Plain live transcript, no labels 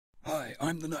Hi,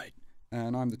 I'm the Knight.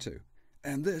 And I'm the 2.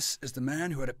 And this is the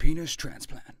man who had a penis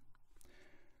transplant.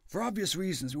 For obvious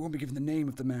reasons, we won't be giving the name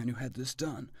of the man who had this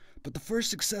done, but the first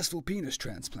successful penis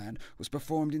transplant was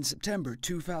performed in September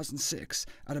 2006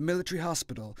 at a military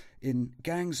hospital in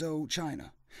Guangzhou,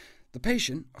 China. The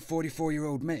patient, a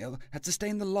 44-year-old male, had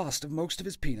sustained the loss of most of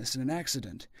his penis in an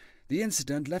accident. The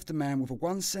incident left the man with a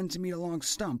 1 centimeter long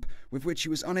stump with which he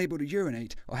was unable to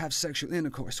urinate or have sexual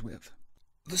intercourse with.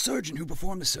 The surgeon who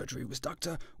performed the surgery was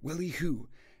Dr. Willie Hu,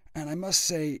 and I must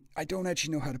say, I don't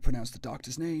actually know how to pronounce the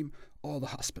doctor's name or the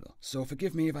hospital, so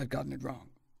forgive me if I've gotten it wrong.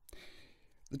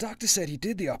 The doctor said he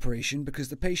did the operation because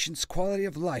the patient's quality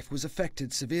of life was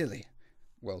affected severely.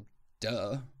 Well,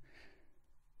 duh.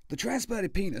 The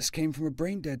transplanted penis came from a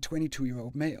brain-dead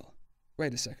 22-year-old male.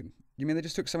 Wait a second, you mean they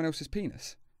just took someone else's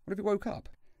penis? What if he woke up?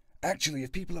 Actually,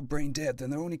 if people are brain-dead,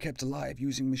 then they're only kept alive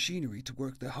using machinery to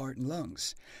work their heart and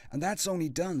lungs. And that's only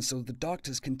done so the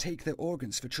doctors can take their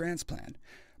organs for transplant.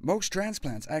 Most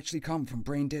transplants actually come from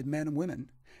brain-dead men and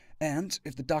women. And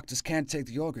if the doctors can't take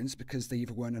the organs because they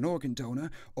either weren't an organ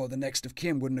donor or the next of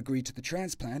kin wouldn't agree to the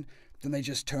transplant, then they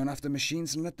just turn off the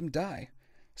machines and let them die.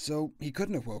 So he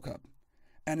couldn't have woke up.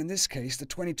 And in this case, the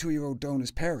 22-year-old donor's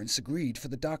parents agreed for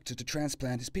the doctor to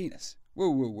transplant his penis.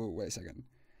 Whoa, wait a second.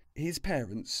 His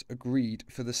parents agreed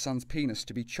for the son's penis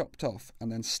to be chopped off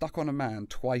and then stuck on a man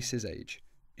twice his age?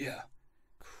 Yeah.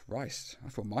 Christ, I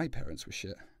thought my parents were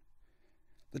shit.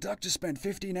 The doctor spent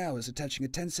 15 hours attaching a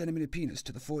 10-centimeter penis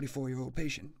to the 44-year-old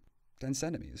patient. 10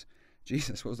 centimeters?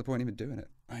 Jesus, what was the point of even doing it?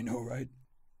 I know, right?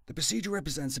 The procedure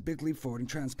represents a big leap forward in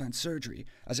transplant surgery,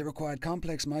 as it required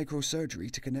complex microsurgery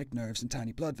to connect nerves and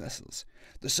tiny blood vessels.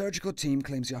 The surgical team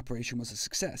claims the operation was a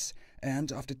success,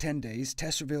 and after 10 days,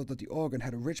 tests revealed that the organ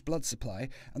had a rich blood supply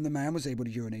and the man was able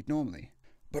to urinate normally.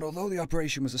 But although the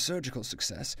operation was a surgical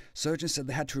success, surgeons said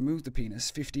they had to remove the penis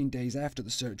 15 days after the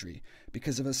surgery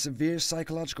because of a severe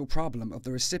psychological problem of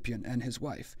the recipient and his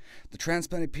wife. The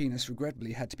transplanted penis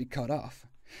regrettably had to be cut off,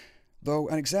 though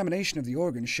an examination of the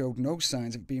organ showed no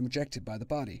signs of it being rejected by the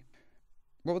body.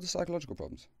 What were the psychological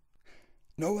problems?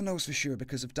 No one knows for sure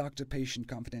because of doctor-patient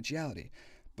confidentiality,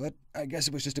 but I guess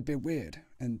it was just a bit weird,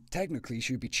 and technically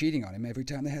she would be cheating on him every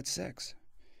time they had sex.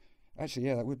 Actually,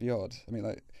 yeah, that would be odd. I mean,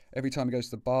 like, every time he goes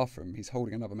to the bathroom, he's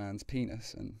holding another man's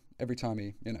penis, and every time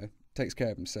he, takes care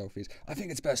of himself, he's... I think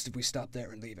it's best if we stop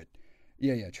there and leave it.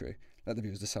 Yeah, true. Let the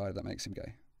viewers decide if that makes him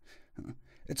gay.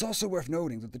 It's also worth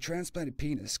noting that the transplanted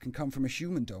penis can come from a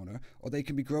human donor, or they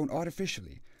can be grown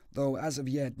artificially, though as of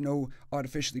yet, no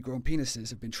artificially grown penises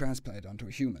have been transplanted onto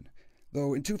a human.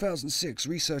 Though in 2006,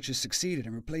 researchers succeeded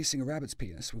in replacing a rabbit's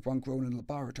penis with one grown in a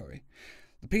laboratory.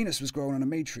 The penis was grown on a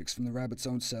matrix from the rabbit's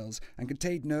own cells and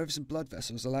contained nerves and blood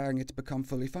vessels, allowing it to become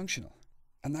fully functional.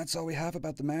 And that's all we have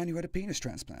about the man who had a penis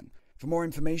transplant. For more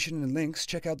information and links,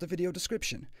 check out the video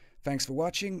description. Thanks for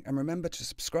watching, and remember to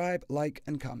subscribe, like,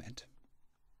 and comment.